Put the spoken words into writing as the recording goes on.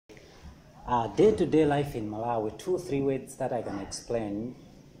Day-to-day life in Malawi, 2-3 words that I can explain.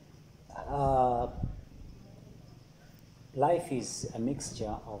 Life is a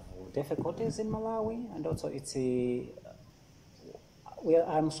mixture of difficulties in Malawi, and also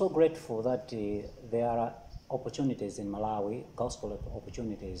I'm so grateful that there are opportunities in Malawi, gospel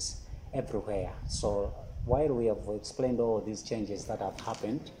opportunities everywhere. So while we have explained all these changes that have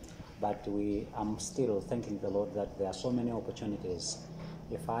happened, but I'm still thanking the Lord that there are so many opportunities.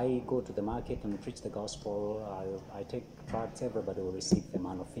 If I go to the market and preach the gospel, I take tracts, everybody will receive them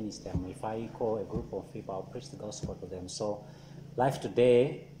and will finish them. If I call a group of people, I'll preach the gospel to them. So life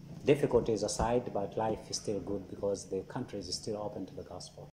today, difficulties aside, but life is still good because the country is still open to the gospel.